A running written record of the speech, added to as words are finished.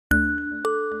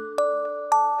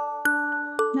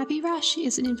Nappy rash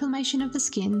is an inflammation of the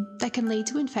skin that can lead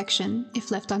to infection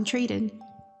if left untreated.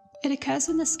 It occurs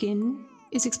when the skin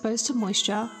is exposed to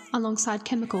moisture alongside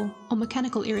chemical or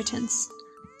mechanical irritants,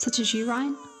 such as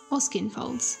urine or skin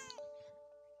folds.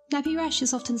 Nappy rash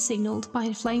is often signalled by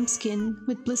inflamed skin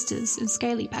with blisters and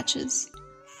scaly patches,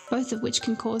 both of which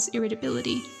can cause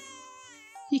irritability.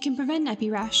 You can prevent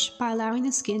nappy rash by allowing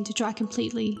the skin to dry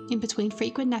completely in between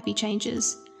frequent nappy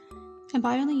changes, and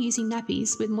by only using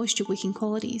nappies with moisture-wicking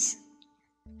qualities.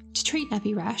 To treat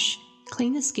nappy rash,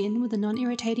 clean the skin with a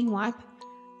non-irritating wipe,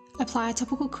 apply a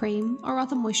topical cream or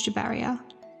other moisture barrier,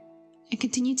 and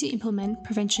continue to implement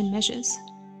prevention measures.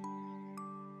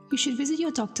 You should visit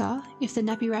your doctor if the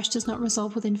nappy rash does not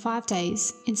resolve within 5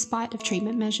 days in spite of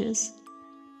treatment measures.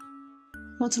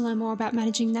 Want to learn more about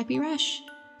managing nappy rash?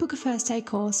 Book a first aid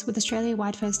course with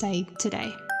Australia-wide First Aid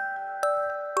today.